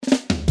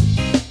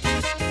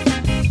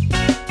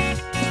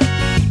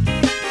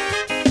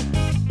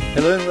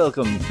Hello and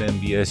welcome to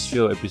MBS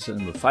Show, episode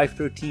number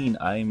 513.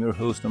 I'm your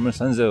host, Norman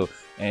Sanzo,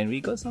 and we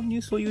got some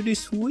news for you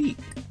this week.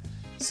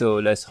 So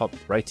let's hop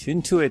right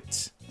into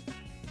it.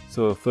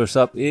 So first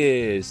up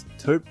is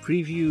third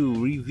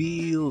preview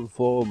reveal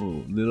for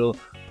Little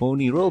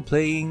Pony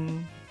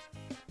role-playing.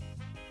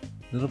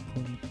 Little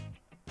Pony.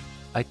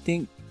 I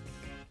think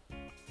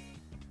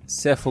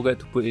Seth forgot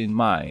to put in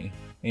my.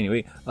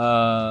 Anyway,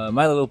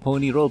 My Little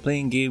Pony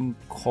role-playing game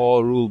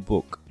core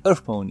rulebook,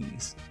 Earth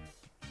Ponies.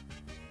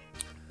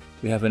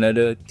 We have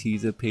another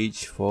teaser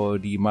page for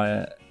the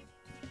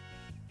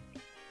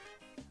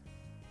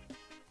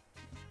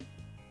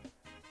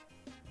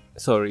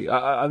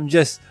I'm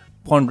just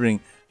pondering.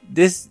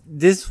 This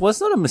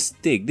was not a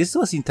mistake. This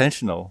was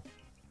intentional.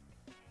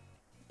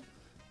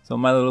 So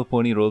My Little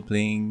Pony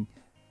role-playing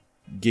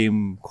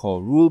game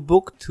called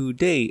Rulebook.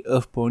 Today,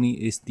 Earth Pony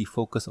is the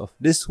focus of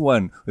this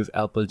one, with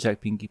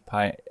Applejack, Pinkie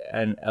Pie,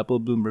 and Apple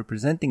Bloom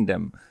representing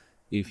them.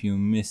 If you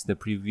missed the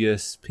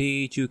previous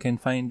page, you can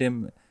find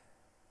them.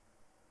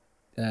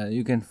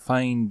 You can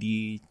find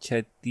the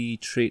chatty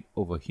trait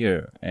over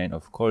here, and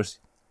of course,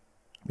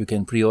 you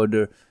can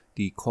pre-order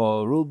the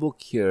core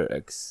rulebook here.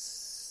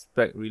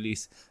 Expect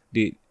release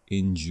date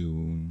in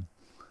June.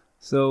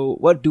 So,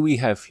 what do we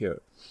have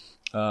here?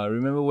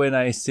 Remember when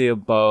I say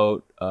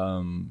about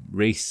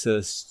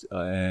races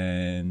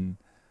and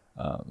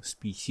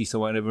species or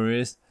whatever it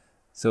is?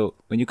 So,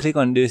 when you click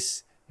on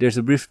this, there's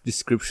a brief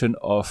description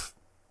of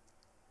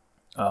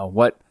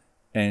what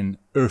an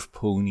Earth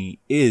Pony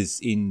is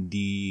in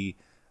the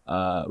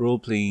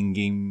role-playing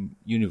game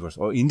universe,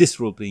 or in this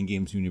role-playing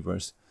games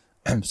universe.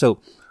 So,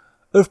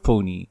 Earth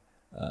Pony,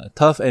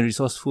 tough and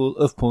resourceful,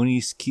 Earth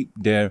Ponies keep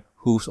their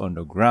hooves on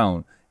the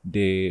ground.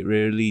 They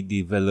rarely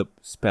develop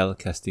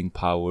spell-casting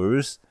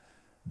powers,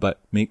 but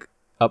make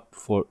up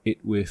for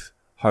it with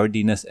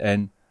hardiness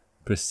and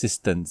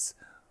persistence.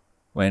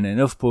 When an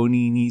Earth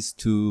Pony needs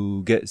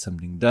to get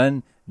something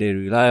done, they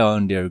rely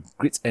on their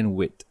grit and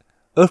wit.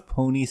 Earth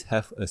Ponies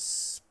have a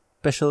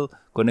special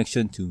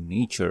connection to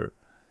nature.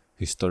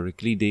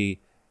 Historically, they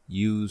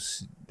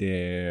use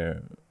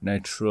their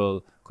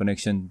natural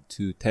connection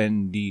to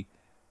tend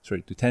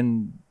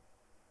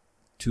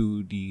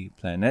to the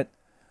planet.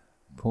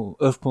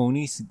 Earth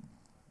Ponies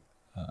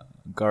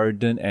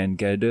garden and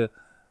gather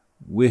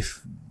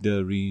with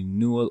the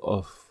renewal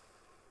of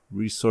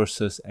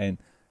resources and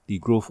the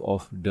growth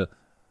of the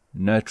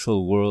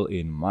natural world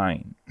in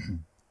mind.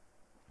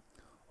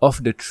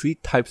 Of the three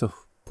types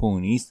of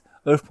ponies,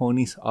 Earth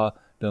Ponies are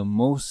the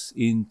most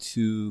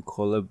into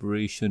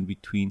collaboration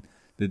between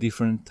the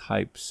different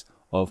types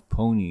of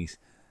ponies,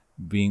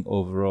 being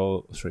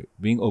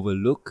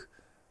overlooked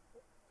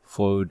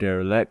for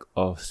their lack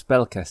of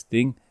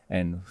spellcasting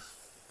and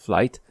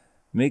flight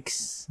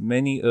makes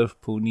many Earth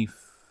Pony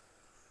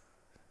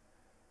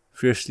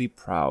fiercely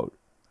proud,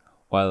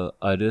 while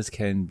others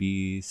can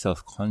be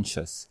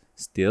self-conscious.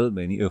 Still,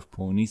 many Earth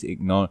Ponies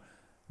ignore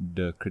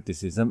the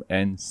criticism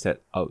and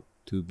set out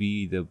to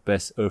be the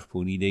best Earth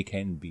Pony they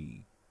can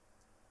be.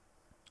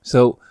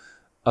 So,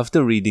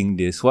 after reading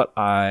this, what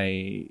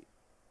I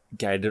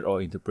gather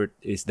or interpret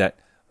is that,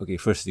 okay,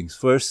 first things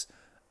first,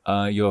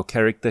 your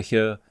character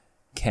here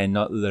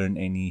cannot learn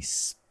any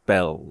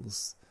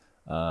spells.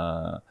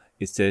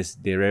 It says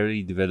they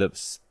rarely develop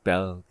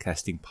spell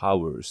casting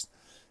powers.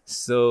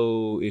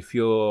 So, if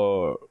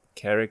your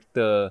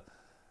character,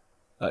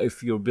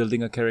 if you're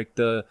building a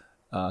character,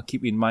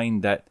 keep in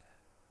mind that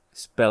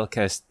spell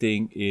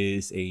casting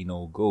is a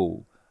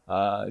no-go.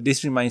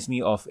 This reminds me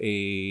of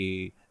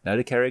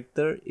another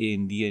character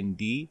in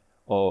D&D,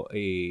 or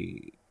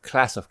a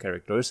class of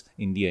characters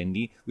in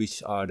D&D,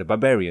 which are the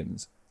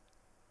barbarians.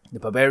 The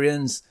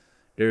barbarians,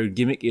 their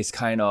gimmick is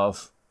kind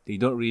of, they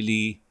don't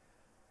really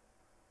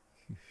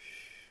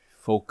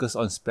focus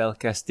on spell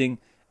casting,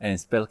 and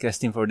spell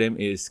casting for them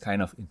is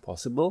kind of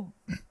impossible.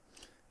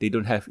 They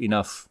don't have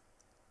enough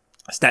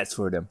stats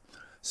for them.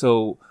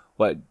 So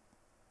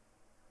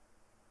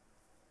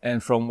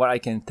from what I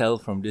can tell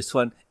from this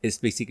one, it's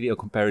basically a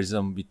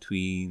comparison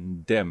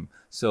between them.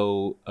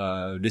 So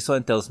this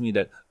one tells me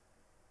that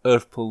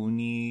Earth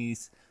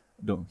Ponies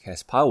don't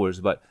has powers,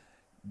 but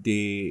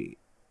they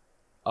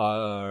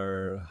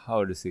are,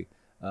 hardiness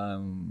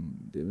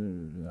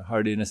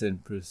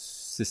and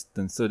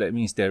persistence. So that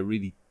means they're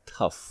really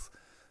tough.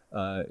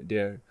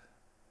 They're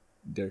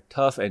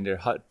tough and they're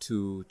hard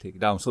to take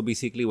down. So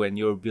basically, when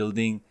you're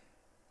building,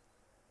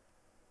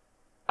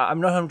 I'm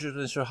not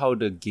 100% sure how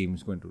the game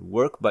is going to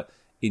work, but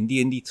in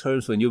D&D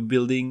terms, when you're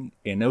building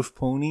an Earth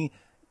Pony,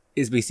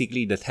 it's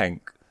basically the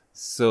tank.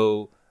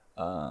 So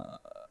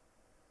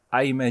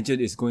I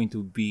imagine it's going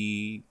to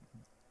be,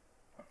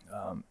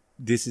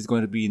 this is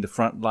going to be in the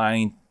front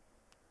line,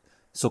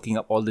 soaking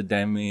up all the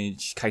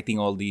damage, kiting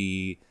all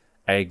the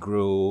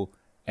aggro,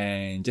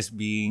 and just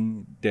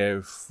being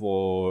there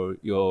for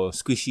your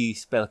squishy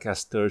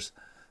spellcasters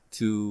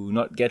to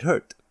not get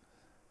hurt.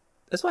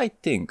 That's what I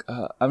think.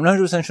 I'm not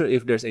 100% sure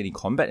if there's any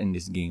combat in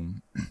this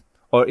game,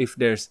 or if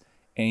there's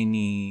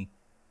any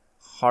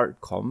hard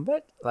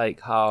combat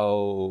like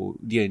how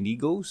D&D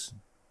goes.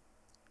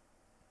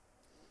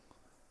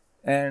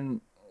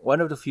 And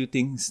one of the few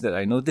things that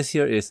I noticed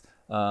here is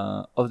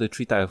of the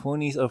three types of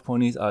ponies, Earth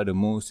ponies are the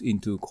most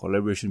into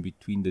collaboration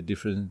between the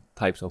different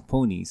types of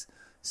ponies.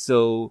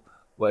 So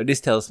what this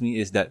tells me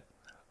is that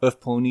Earth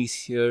ponies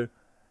here,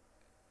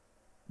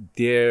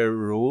 their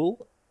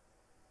role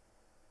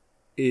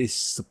is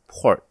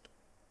support,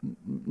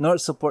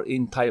 not support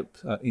in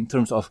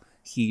terms of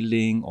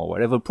healing or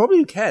whatever. Probably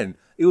you can.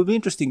 It would be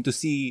interesting to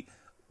see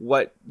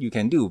what you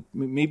can do.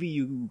 Maybe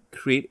you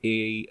create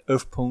a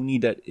Earth pony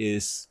that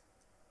is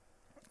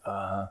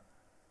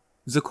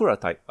Zakura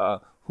type,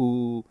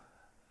 who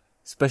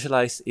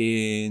specialize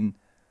in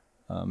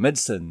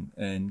medicine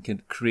and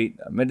can create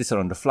medicine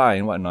on the fly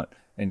and whatnot,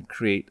 and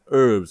create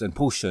herbs and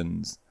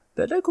potions.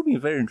 That could be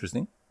very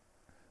interesting.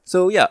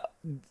 So yeah,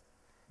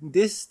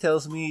 this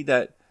tells me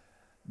that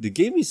the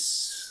game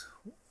is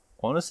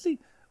honestly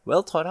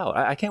well thought out.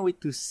 I can't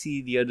wait to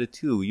see the other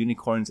two,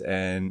 Unicorns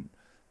and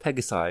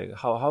Pegasi.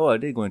 How are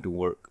they going to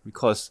work?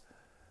 Because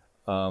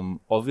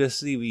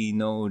obviously we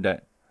know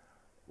that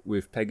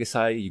with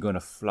Pegasi, you're going to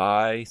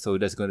fly, so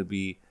that's going to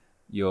be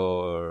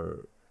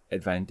your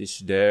advantage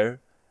there.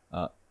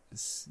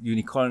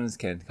 Unicorns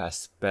can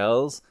cast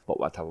spells, but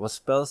what type of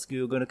spells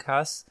you're going to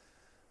cast?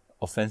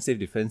 Offensive,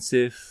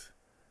 defensive,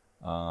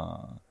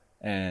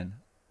 and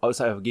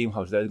outside of game,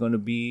 how's that going to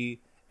be?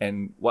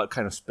 And what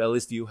kind of spell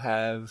list do you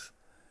have?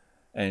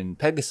 And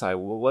Pegasi,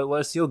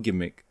 what's your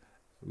gimmick?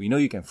 We know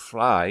you can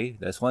fly,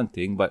 that's one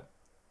thing, but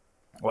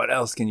what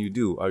else can you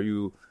do? Are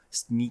you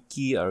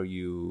sneaky? Are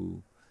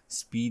you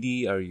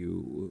speedy? Are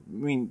you... I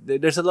mean,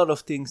 there's a lot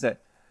of things that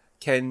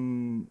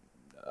can...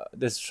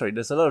 there's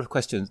a lot of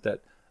questions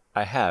that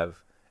I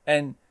have.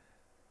 And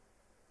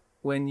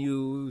when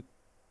you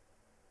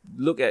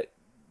look at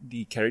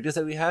the characters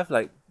that we have,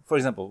 like, for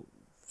example,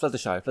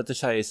 Fluttershy.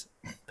 Fluttershy is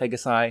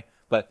Pegasi,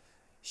 but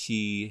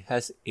she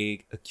has a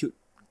acute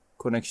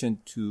connection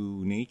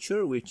to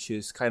nature, which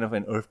is kind of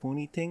an Earth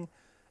pony thing.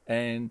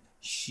 And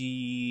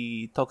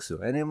she talks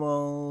to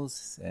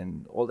animals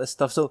and all that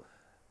stuff. So,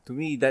 to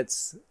me,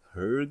 that's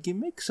her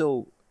gimmick.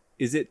 So,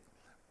 is it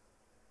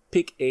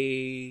pick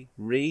a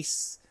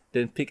race,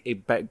 then pick a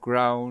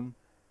background,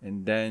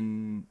 and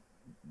then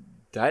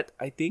that,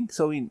 I think?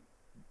 So, I mean,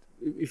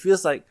 it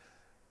feels like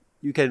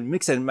you can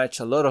mix and match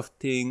a lot of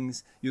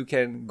things. You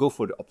can go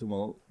for the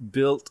optimal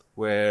build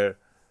where,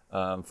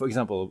 for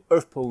example,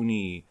 Earth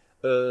Pony,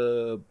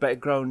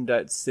 background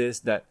that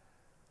says that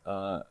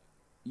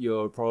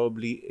you're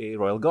probably a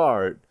Royal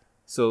Guard.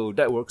 So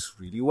that works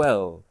really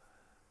well.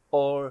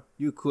 Or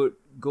you could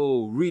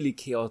go really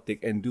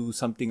chaotic and do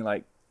something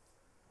like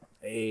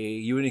a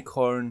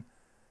unicorn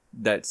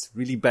that's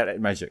really bad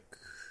at magic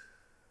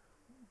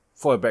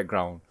for a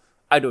background.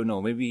 I don't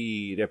know,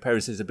 maybe their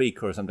parents is a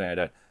baker or something like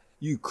that.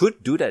 You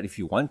could do that if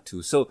you want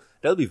to. So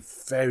that'll be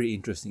very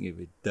interesting if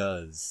it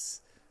does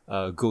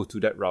go to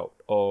that route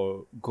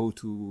or go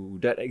to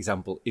that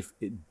example if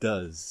it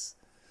does.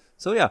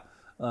 So yeah,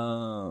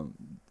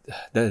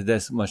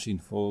 that's much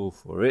info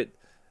for it.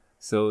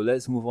 So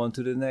let's move on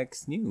to the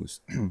next news.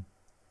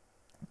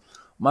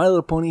 My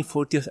Little Pony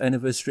 40th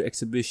Anniversary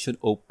Exhibition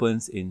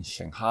opens in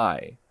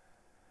Shanghai.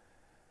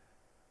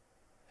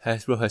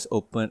 Hasbro has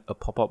opened a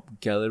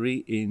pop-up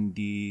gallery in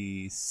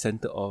the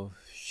center of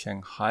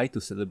Shanghai to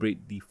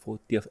celebrate the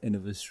 40th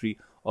anniversary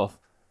of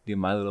the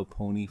My Little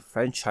Pony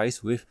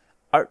franchise with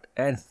art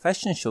and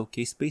fashion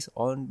showcase based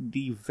on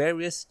the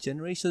various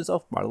generations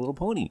of My Little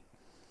Pony.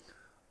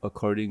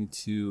 According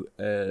to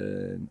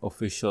an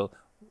official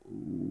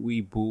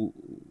Weibo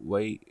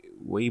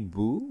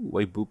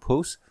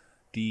post,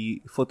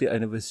 the 40th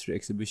anniversary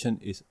exhibition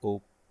is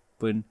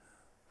open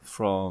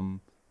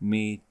from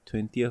May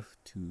 20th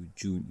to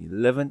June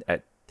 11th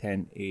at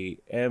 10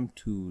 a.m.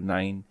 to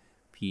 9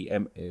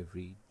 p.m.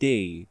 every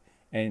day,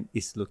 and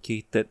is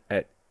located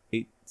at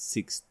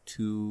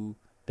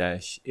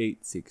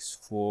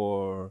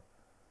 862-864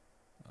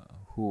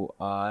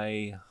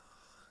 Huai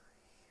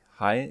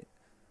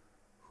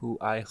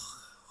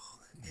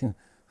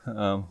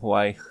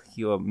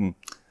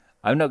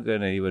I'm not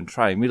gonna even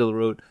try. Middle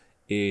Road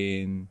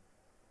in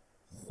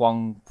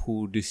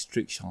Huangpu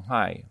District,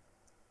 Shanghai.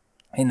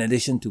 In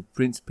addition to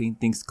prints,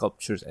 paintings,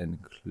 sculptures, and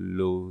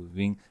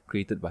clothing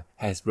created by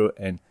Hasbro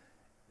and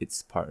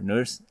its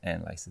partners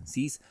and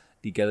licensees,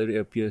 the gallery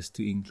appears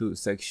to include a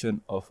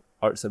section of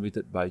art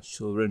submitted by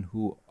children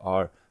who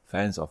are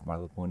fans of My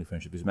Little Pony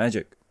Friendship is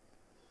Magic.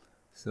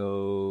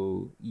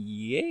 So,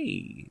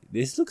 yay!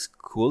 This looks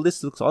cool.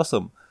 This looks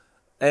awesome.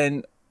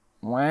 And,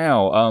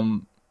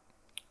 wow,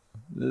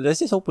 let's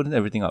just open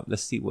everything up.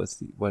 Let's see what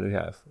we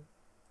have.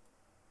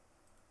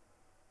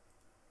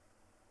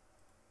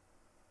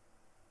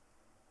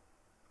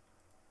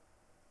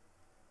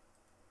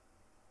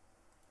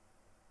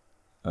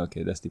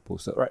 Okay, that's the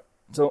poster. Right.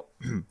 So,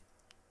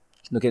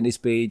 look at this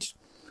page.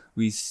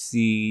 We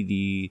see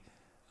the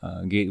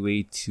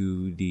gateway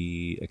to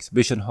the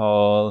exhibition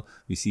hall.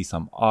 We see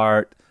some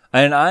art.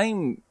 And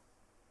I'm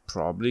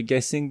probably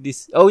guessing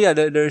this. Oh, yeah,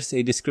 there's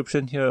a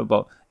description here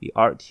about the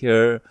art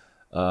here.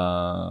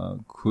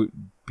 Could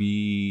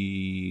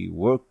be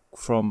work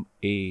from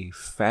a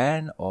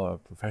fan or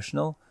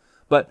professional.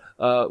 But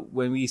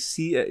when we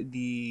see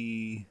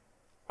the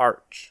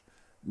arch,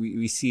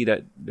 we see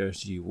that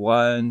there's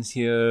G1s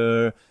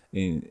here,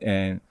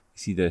 and we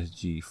see there's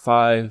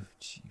G5,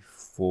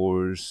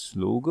 G4's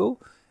logo,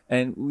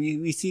 and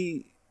we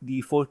see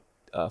the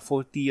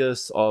 40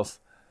 years of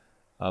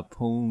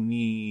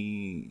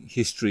pony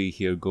history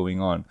here going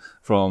on,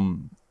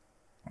 from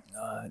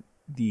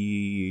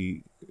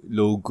the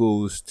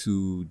logos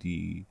to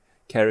the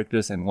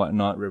characters and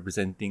whatnot,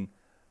 representing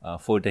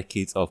 4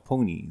 decades of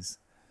ponies.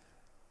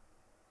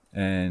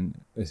 And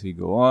as we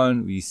go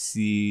on, we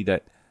see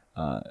that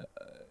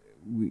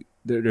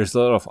there's a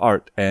lot of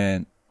art,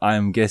 and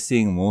I'm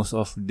guessing most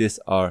of this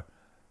are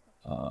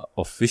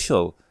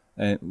official.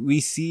 And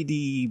we see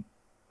the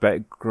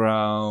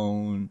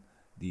background,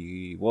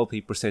 the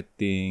wallpaper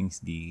settings,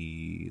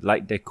 the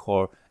light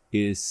decor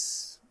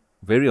is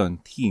very on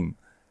theme.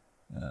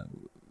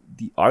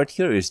 The art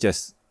here is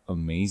just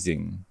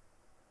amazing.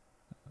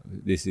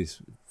 This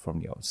is from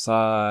the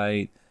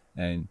outside,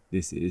 and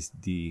this is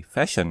the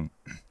fashion,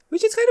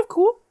 which is kind of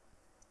cool.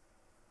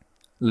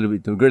 A little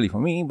bit too girly for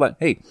me, but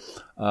hey,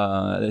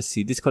 let's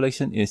see. This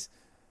collection is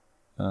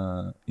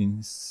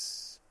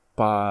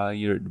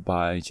inspired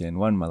by Gen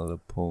 1 My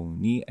Little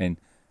Pony and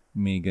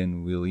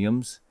Megan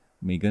Williams.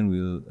 Megan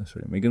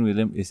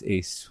Williams is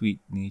a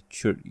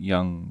sweet-natured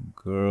young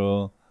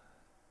girl.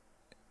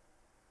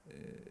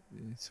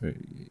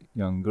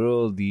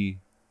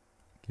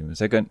 Give me a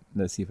second.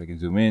 Let's see if I can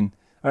zoom in.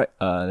 All right.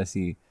 Let's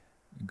see.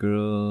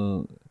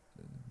 Girl,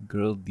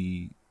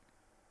 the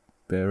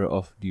bearer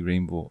of the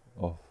rainbow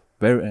of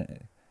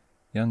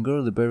young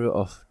girl, the bearer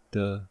of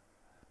the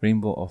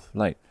rainbow of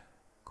light,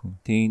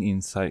 contained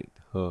inside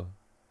her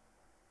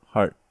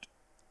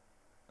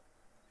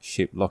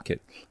heart-shaped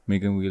locket.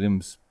 Megan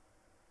Williams'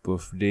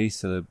 birthday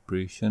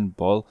celebration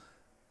ball.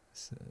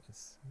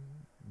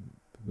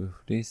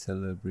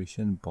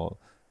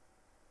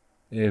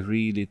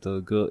 Every little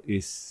girl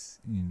is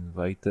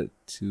invited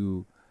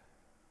to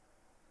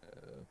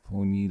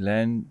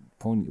Ponyland.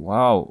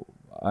 Wow,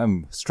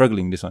 I'm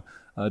struggling this one.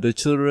 The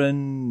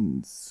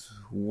children's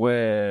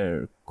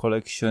wear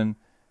collection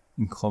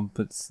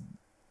encompasses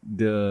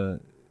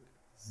the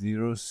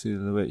Zero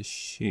Silhouette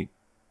Shake,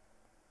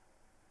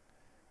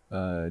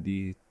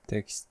 the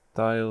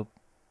textile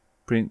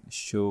print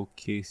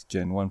showcase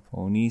Gen 1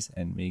 ponies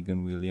and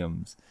Megan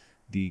Williams.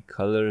 The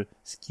color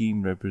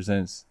scheme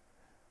representation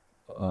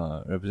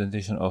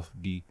of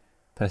the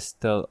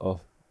pastel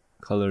of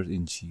colors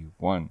in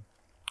G1.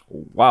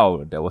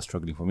 Wow, that was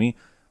struggling for me.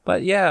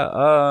 But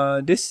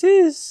yeah, this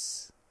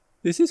is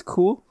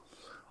cool.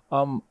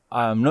 I'm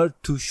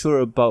not too sure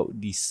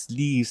about the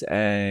sleeves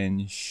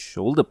and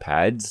shoulder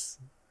pads,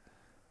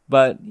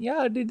 but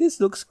yeah, this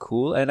looks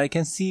cool, and I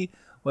can see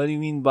what you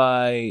mean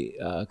by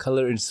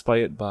color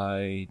inspired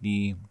by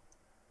the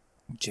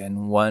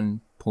Gen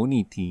 1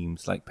 pony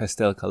themes, like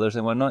pastel colors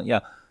and whatnot.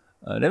 Yeah,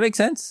 that makes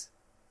sense.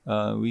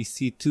 We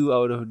see 2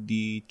 out of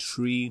the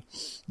 3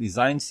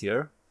 designs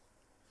here,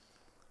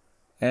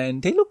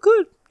 and they look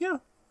good. Yeah.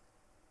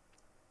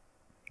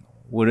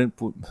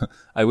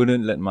 I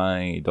wouldn't let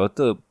my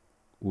daughter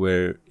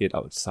wear it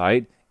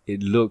outside.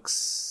 It looks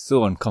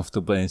so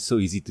uncomfortable and so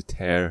easy to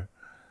tear.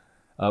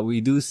 We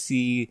do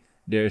see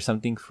there's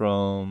something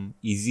from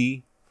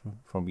Easy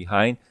from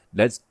behind.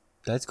 That's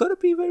gonna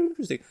be very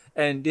interesting.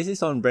 And this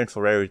is on brand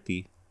for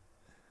Rarity.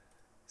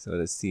 So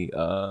let's see.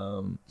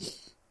 Fan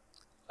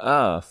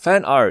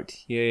art.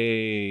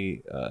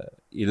 Yay.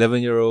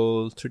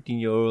 11-year-old,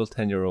 13-year-old,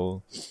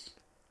 10-year-old.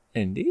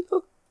 And they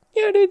look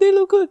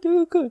good. They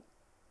look good.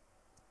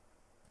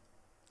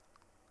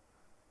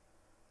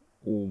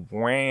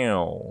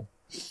 Wow.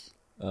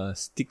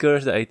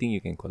 Stickers that I think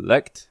you can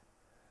collect.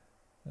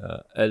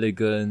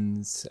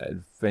 Elegance,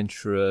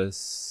 Adventurous,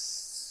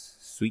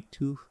 Sweet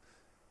Tooth.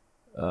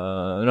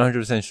 I'm not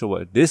 100% sure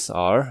what these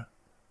are.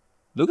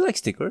 Look like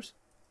stickers.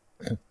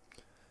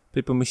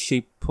 Paper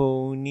Mache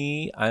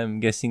Pony. I'm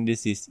guessing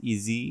this is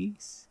Easy.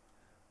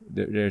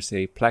 There's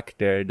a plaque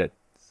there that...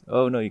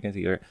 Oh, no, you can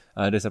see here.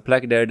 There's a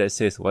plaque there that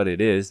says what it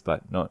is,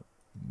 but not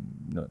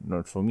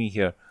for me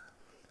here.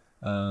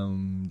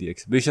 The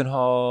exhibition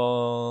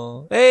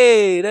hall.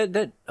 Hey,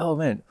 that. Oh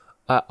man.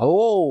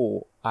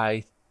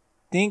 I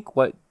think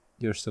what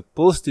you're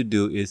supposed to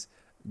do is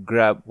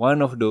grab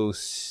one of those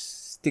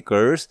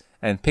stickers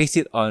and paste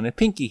it on a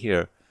pinky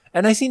here.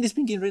 And I've seen this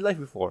pinky in real life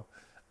before.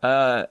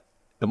 The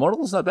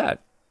model is not bad.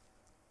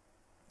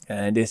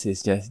 And this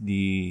is just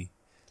the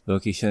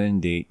location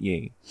and date.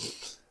 Yay.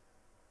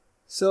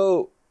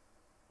 So,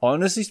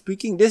 honestly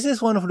speaking, this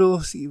is one of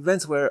those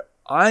events where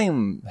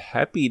I'm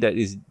happy that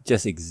it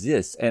just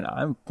exists, and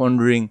I'm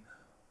wondering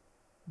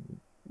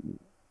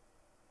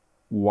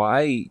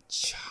why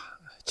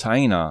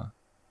China.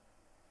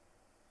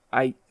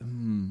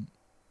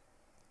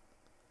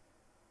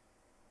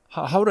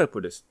 How do I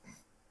put this?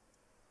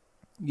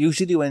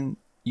 Usually when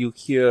you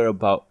hear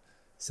about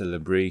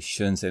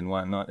celebrations and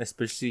whatnot,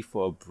 especially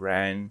for a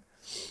brand,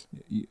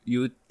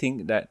 you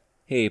think that,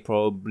 hey,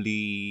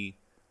 probably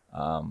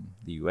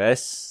the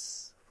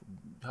US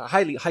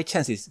high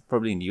chance is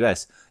probably in the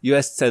US.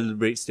 US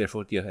celebrates their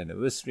 40th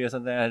anniversary or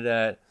something like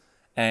that,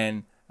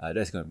 and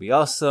that's gonna be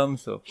awesome.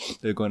 So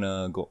they're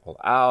gonna go all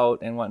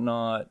out and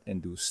whatnot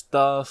and do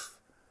stuff,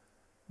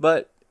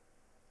 but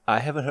I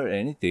haven't heard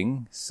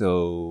anything.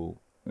 So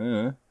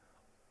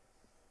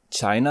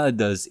China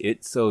does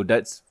it, so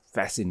that's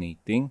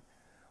fascinating.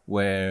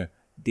 Where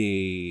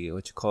they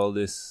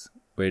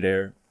where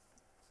they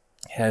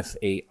have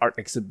a art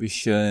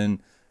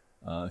exhibition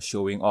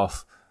showing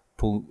off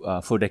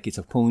 4 decades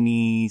of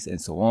ponies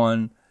and so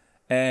on,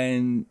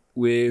 and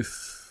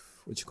with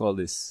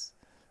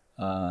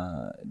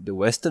the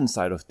Western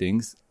side of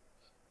things,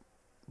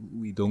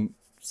 we don't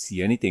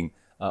see anything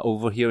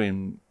over here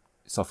in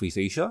Southeast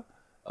Asia.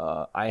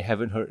 I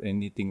haven't heard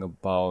anything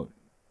about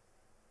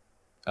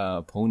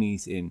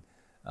ponies in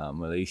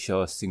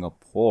Malaysia,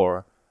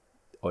 Singapore,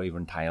 or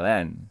even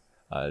Thailand.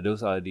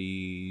 Those are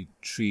the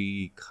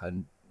three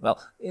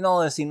in all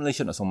honesty,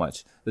 Malaysia not so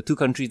much. The 2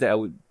 countries that I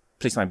would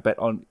place my bet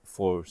on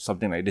for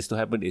something like this to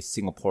happen is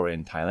Singapore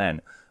and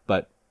Thailand.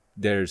 But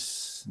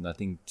there's no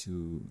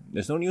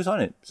news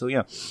on it. So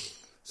yeah.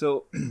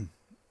 So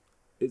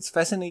it's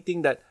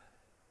fascinating that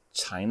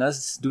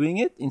China's doing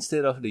it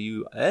instead of the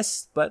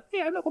US, but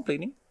yeah, I'm not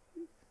complaining.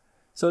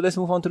 So let's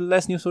move on to the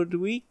last news of the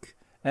week.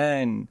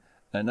 And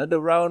another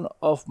round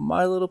of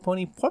My Little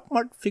Pony Pop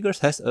Mart figures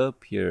has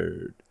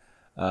appeared.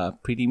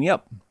 Pretty me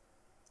up.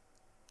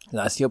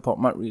 Last year, Pop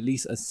Mart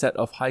released a set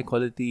of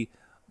high-quality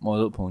My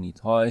Little Pony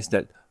toys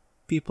that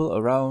people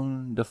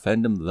around the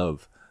fandom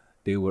love.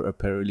 They were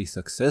apparently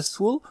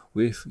successful.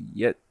 We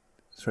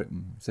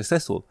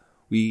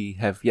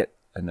have yet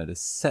another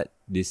set,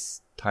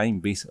 this time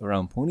based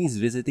around ponies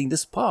visiting the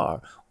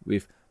spa,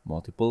 with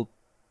multiple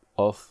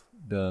of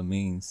the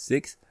main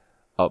 6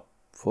 up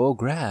for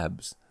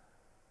grabs.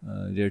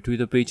 Their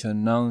Twitter page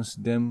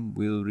announced them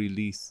with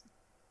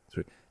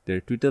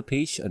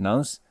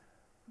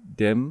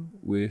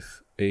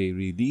a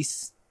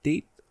release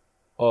date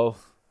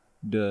of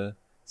the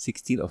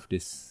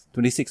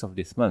 26th of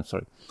this month.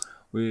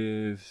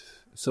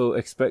 So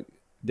expect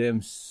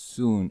them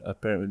soon.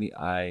 Apparently,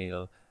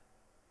 I'll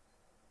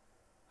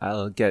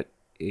get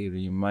a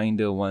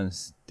reminder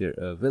once they're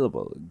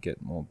available.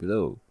 Get more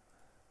below.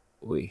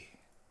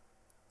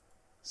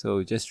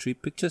 So just 3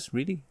 pictures,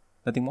 really?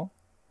 Nothing more?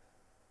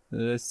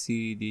 Let's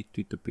see the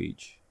Twitter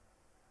page.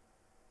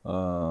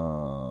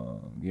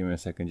 Give me a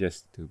second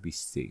just to be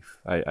safe.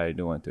 I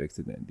don't want to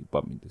accidentally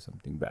bump into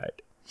something bad.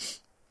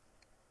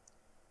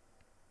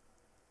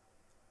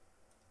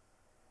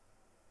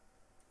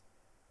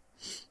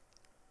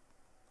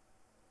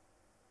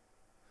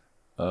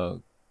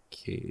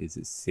 Okay, is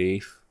it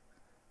safe?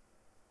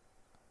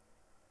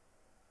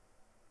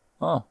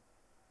 Oh.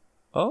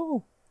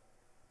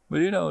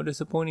 Well,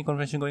 there's a pony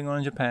convention going on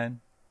in Japan.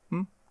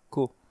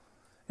 Cool.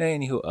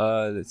 Anywho,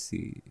 let's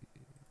see.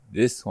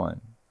 This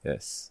one.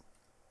 Yes.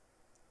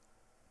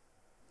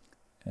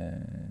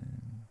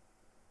 And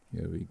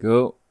here we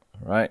go.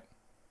 Alright.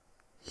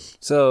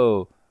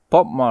 So,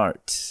 Pop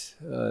Mart.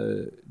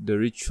 The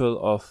ritual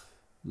of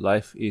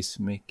life is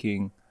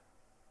making...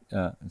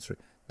 The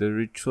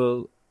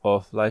ritual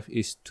of life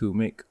is to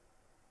make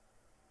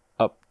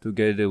up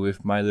together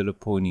with My Little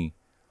Pony.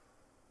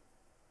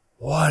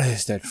 What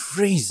is that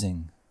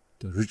phrasing?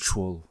 The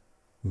ritual.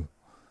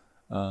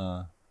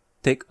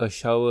 Take a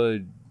shower,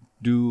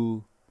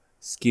 do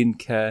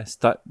skincare,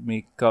 start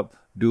makeup,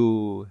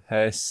 do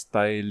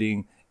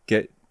hairstyling,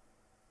 get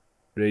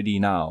ready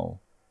now.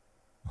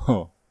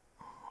 Oh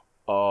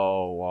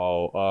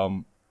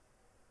wow.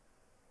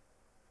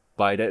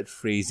 By that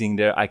phrasing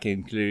there, I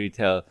can clearly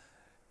tell.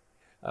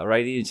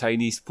 Write it in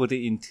Chinese, put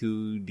it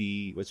into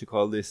the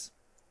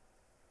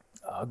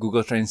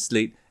Google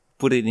Translate,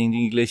 put it in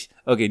English.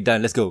 Okay,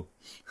 done. Let's go.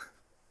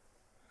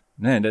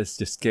 Man, that's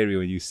just scary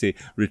when you say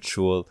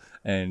ritual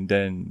and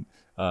then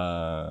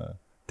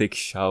take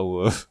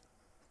shower.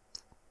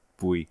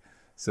 Boy.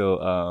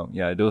 So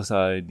those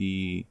are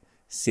the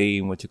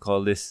same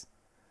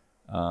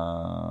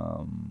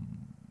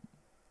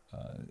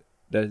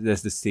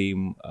that's the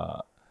same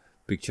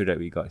picture that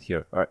we got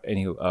here. Alright,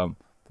 anywho,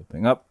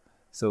 popping up.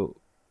 So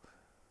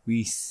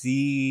we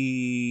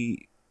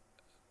see,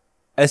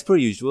 as per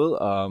usual,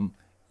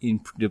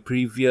 in the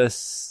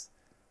previous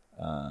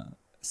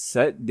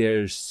set,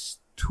 there's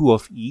 2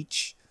 of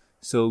each.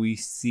 So we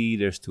see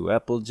there's 2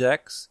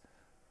 Applejacks,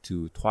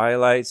 2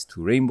 Twilights,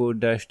 2 Rainbow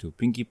Dash, 2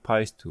 Pinkie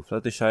Pies, 2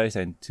 Fluttershy's,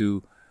 and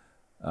 2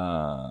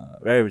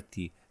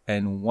 Rarity,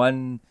 and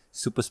 1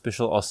 super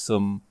special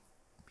awesome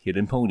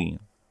hidden pony,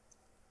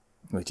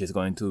 which is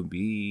going to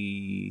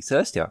be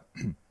Celestia.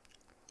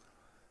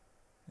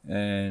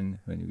 And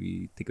when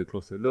we take a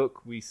closer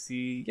look, we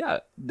see,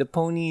 the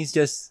ponies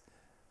just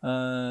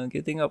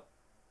getting up,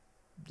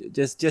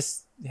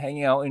 just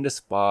hanging out in the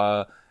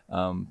spa,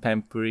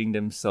 pampering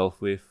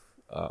themselves with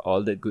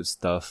all that good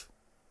stuff.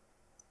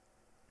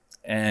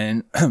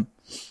 And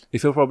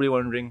if you're probably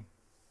wondering,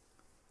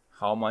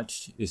 how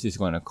much is this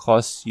going to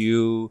cost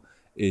you?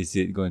 Is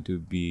it going to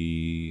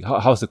be...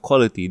 How's the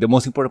quality? The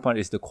most important part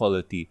is the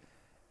quality.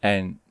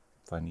 And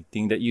funny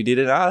thing that you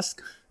didn't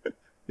ask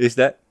is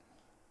that...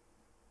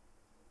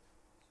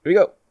 Here we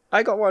go.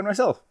 I got one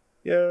myself.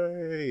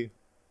 Yay!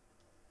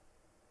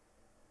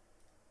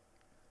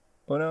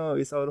 Oh no,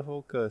 it's out of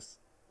focus.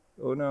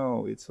 Oh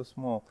no, it's so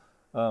small.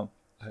 I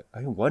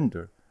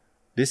wonder.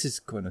 This is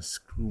gonna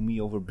screw me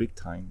over big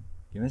time.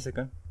 Give me a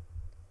second.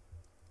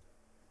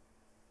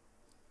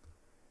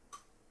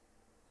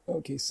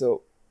 Okay,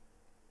 so...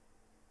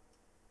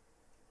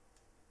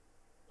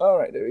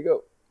 Alright, there we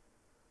go.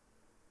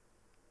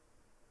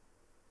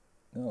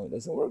 No, it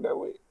doesn't work that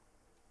way.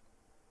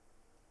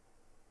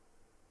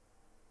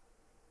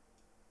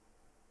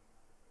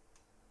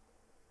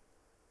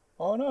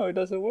 Oh no, it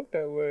doesn't work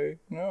that way.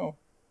 No.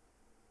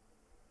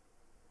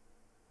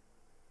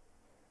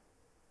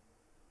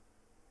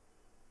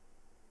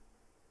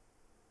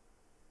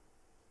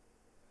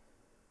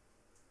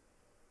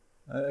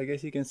 I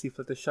guess you can see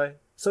Fluttershy.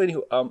 So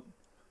anywho,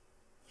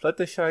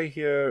 Fluttershy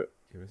here...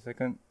 Give me a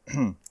second.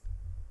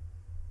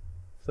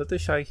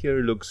 Fluttershy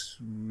here looks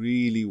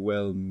really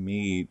well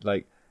made.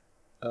 Like,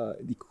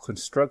 the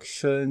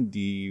construction,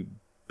 the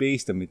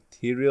base, the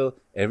material,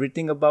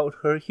 everything about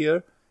her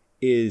here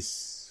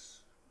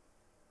is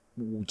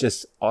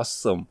just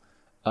awesome.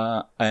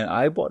 And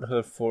I bought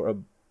her for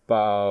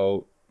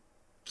about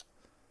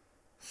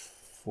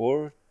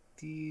 45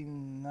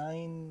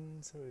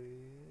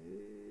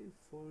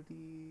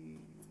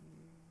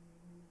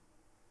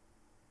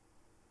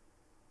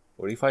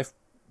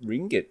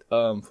 ringgit.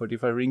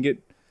 45 ringgit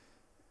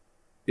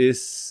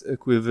is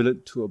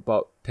equivalent to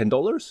about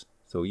 $10.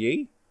 So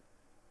yay.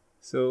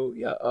 So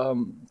yeah,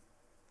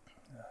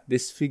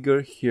 this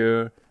figure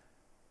here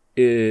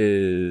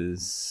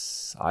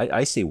is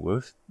I say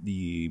worth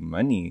the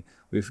money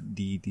with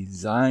the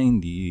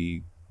design,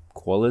 the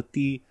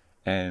quality,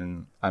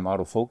 and I'm out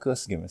of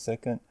focus. Give me a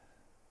second.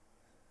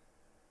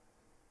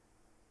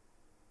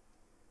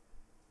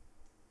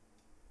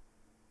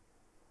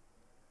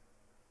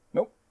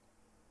 Nope.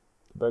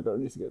 The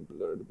background needs to get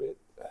blurred a bit.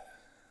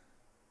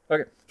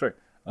 Okay, sorry.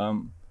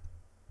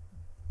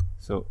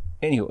 So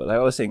anyway, like I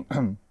was saying,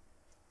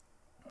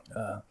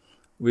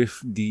 with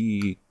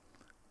the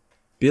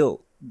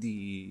build,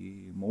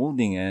 the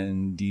molding,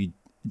 and the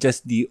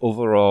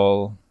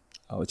overall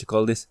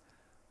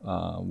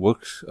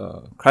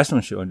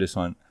craftsmanship on this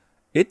one,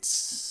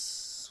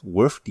 it's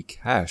worth the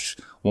cash.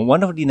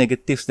 One of the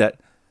negatives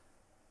that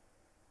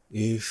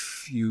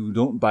if you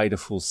don't buy the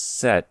full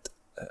set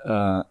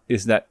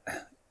is that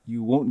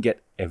you won't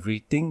get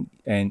everything,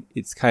 and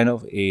it's kind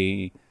of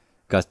a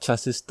gacha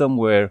system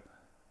where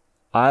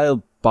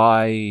I'll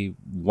buy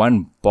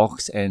one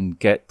box and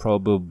get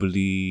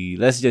probably,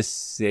 let's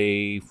just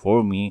say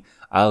for me,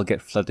 I'll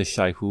get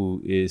Fluttershy,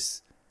 who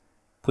is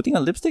putting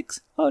on lipsticks.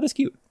 Oh, that's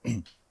cute.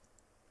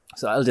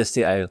 So I'll just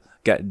say I'll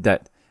get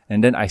that,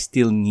 and then I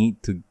still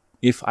need to,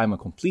 if I'm a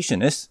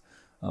completionist,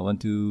 1,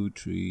 2,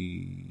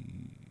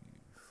 3,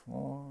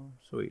 4.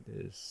 So wait,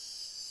 there's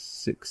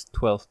 6,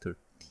 12,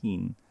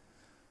 13.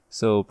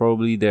 So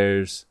probably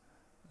there's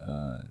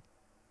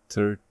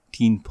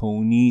 13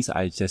 ponies.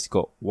 I just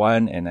got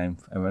one, and I'm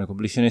a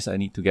completionist. I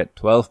need to get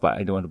 12, but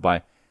I don't want to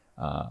buy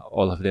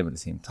all of them at the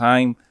same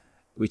time,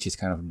 which is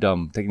kind of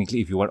dumb.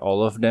 Technically, if you want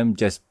all of them,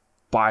 just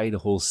buy the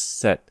whole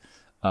set.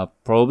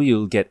 Probably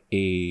you'll get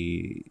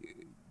a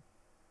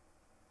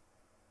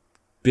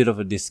bit of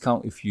a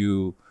discount if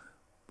you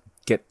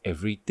get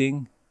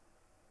everything.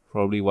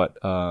 Probably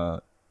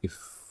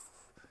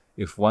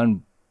if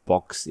one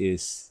box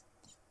is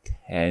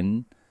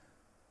 10,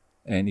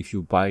 and if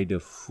you buy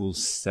the full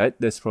set,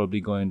 that's probably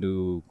going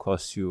to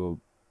cost you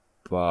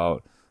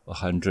about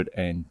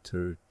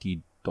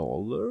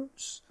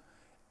 $130,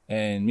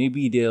 and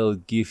maybe they'll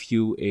give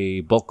you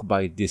a bulk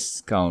buy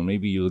discount.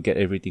 Maybe you'll get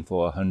everything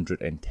for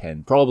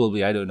 110.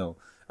 Probably, I don't know.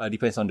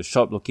 Depends on the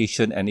shop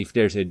location and if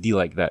there's a deal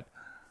like that.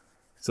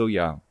 So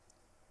yeah,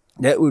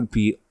 that would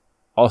be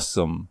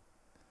awesome.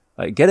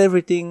 Like, get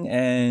everything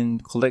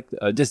and collect.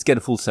 Just get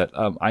a full set.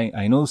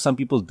 I know some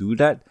people do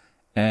that,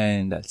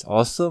 and that's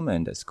awesome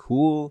and that's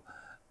cool.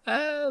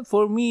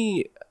 For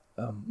me,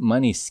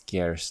 money is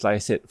scarce. Like I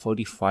said,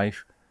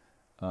 45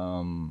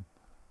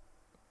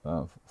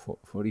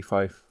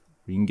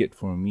 ringgit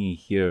for me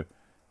here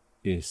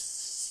is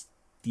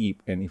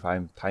steep, and if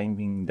I'm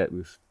timing that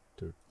with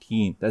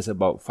 13, that's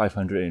about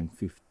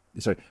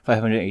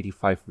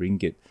 585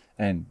 ringgit,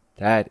 and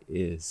that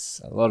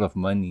is a lot of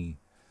money.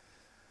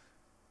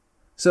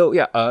 So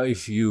yeah,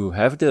 if you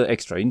have the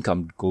extra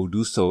income, go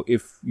do so.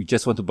 If you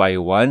just want to buy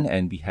one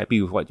and be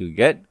happy with what you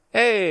get,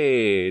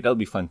 hey, that'll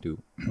be fun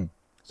too.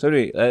 So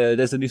anyway,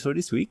 that's the news for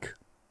this week.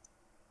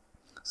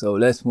 So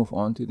let's move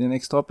on to the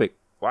next topic.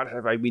 What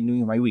have I been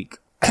doing in my week?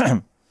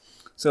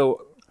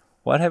 So,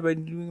 what have I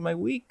been doing in my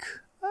week?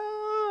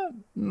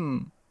 Watch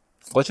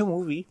a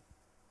movie.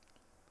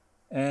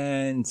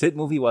 And said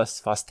movie was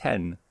Fast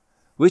 10,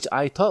 which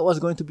I thought was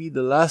going to be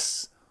the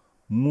last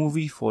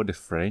movie for the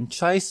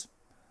franchise.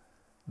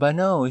 But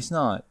no, it's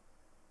not.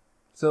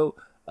 So,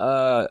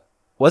 that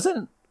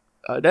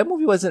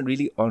movie wasn't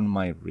really on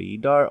my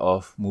radar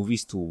of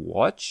movies to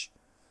watch.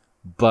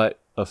 But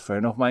a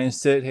friend of mine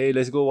said, hey,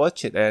 let's go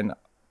watch it. And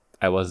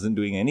I wasn't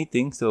doing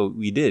anything, so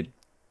we did.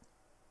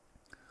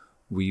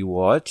 We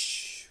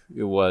watched.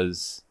 It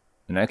was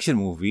an action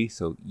movie,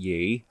 so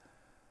yay.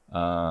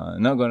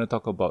 Not going to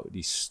talk about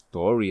the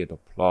story or the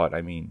plot.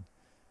 I mean,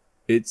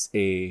 it's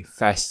a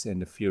Fast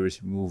and the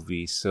Furious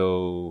movie,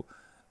 so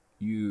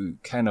you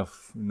kind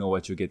of know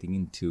what you're getting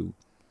into.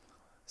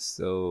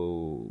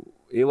 So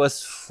it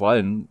was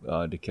fun.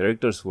 The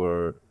characters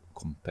were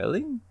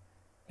compelling.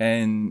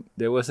 And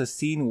there was a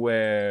scene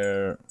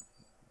where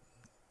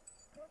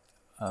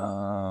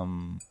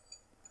who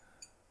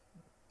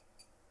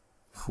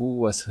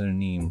was her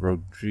name?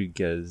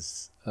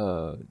 Rodriguez,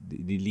 the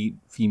lead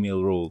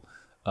female role.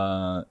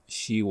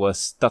 She was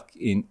stuck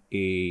in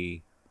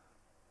a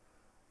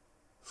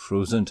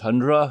frozen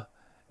tundra,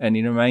 and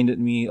it reminded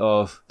me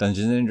of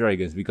Dungeons and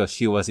Dragons because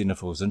she was in a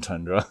frozen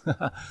tundra.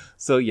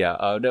 So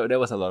yeah, that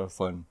was a lot of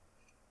fun.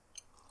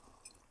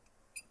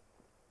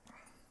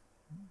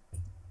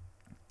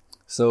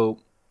 So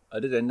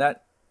other than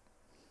that,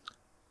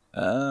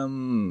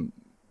 the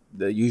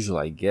usual,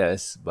 I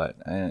guess, but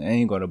I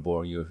ain't gonna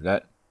bore you with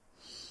that.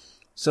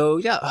 So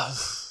yeah,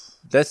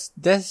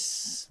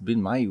 that's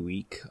been my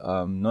week.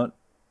 Haven't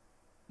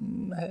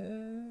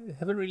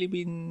really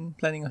been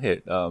planning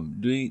ahead.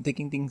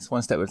 Taking things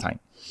one step at a time.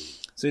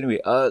 So anyway,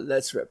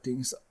 let's wrap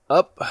things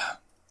up.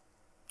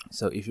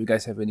 So if you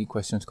guys have any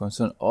questions,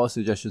 concerns, or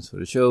suggestions for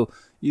the show,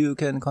 you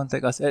can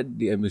contact us at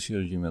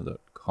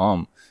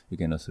thembshow@gmail.com. You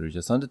can also reach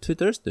us on the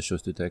Twitters. The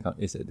show's Twitter account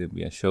is at the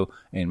MBS Show,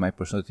 and my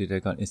personal Twitter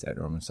account is at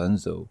Norman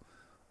Sanzo.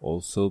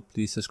 Also,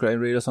 please subscribe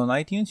and rate us on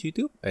iTunes,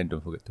 YouTube, and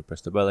don't forget to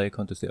press the bell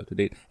icon to stay up to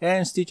date,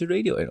 and Stitcher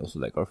Radio, and also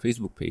like our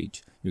Facebook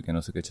page. You can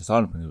also catch us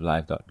on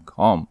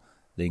ponieslive.com.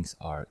 Links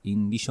are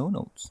in the show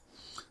notes.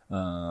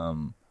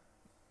 Also,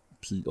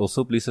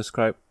 please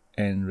subscribe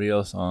and rate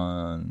us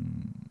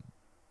on...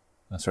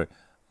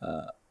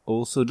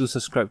 also do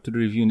subscribe to the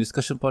Review and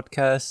Discussion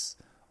podcast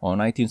on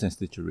iTunes and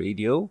Stitcher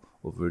Radio.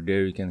 Over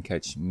there you can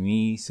catch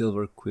me,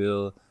 Silver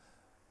Quill,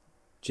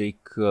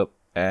 Jacob,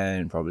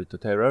 and probably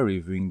Totera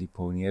reviewing the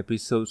Pony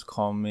episodes,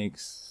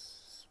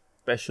 comics,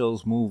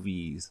 specials,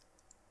 movies.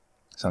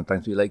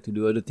 Sometimes we like to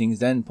do other things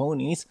than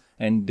ponies,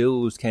 and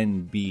those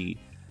can be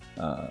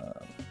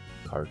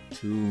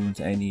cartoons,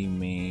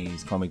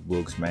 animes, comic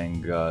books,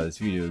 mangas,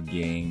 video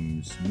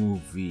games,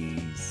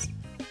 movies,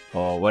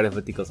 or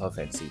whatever tickles our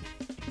fancy.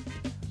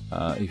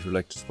 If you'd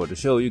like to support the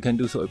show, you can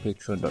do so at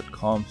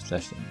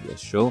patreon.com/MBS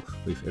Show.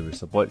 With every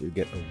support, you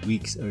get a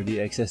week's early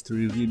access to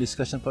review,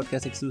 discussion,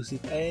 podcast exclusive,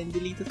 and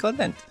deleted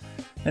content.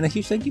 And a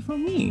huge thank you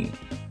from me.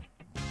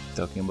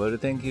 Talking about the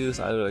thank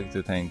yous, I would like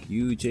to thank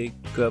you,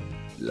 Jacob,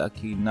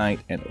 Lucky Knight,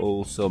 and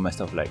also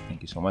Master of Light.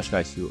 Thank you so much,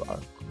 guys. You are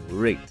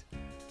great.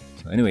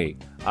 So anyway,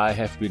 I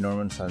have been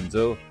Norman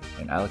Sanzo,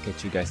 and I'll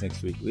catch you guys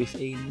next week with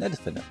another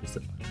fun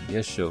episode of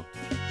MBS Show.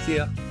 See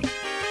ya!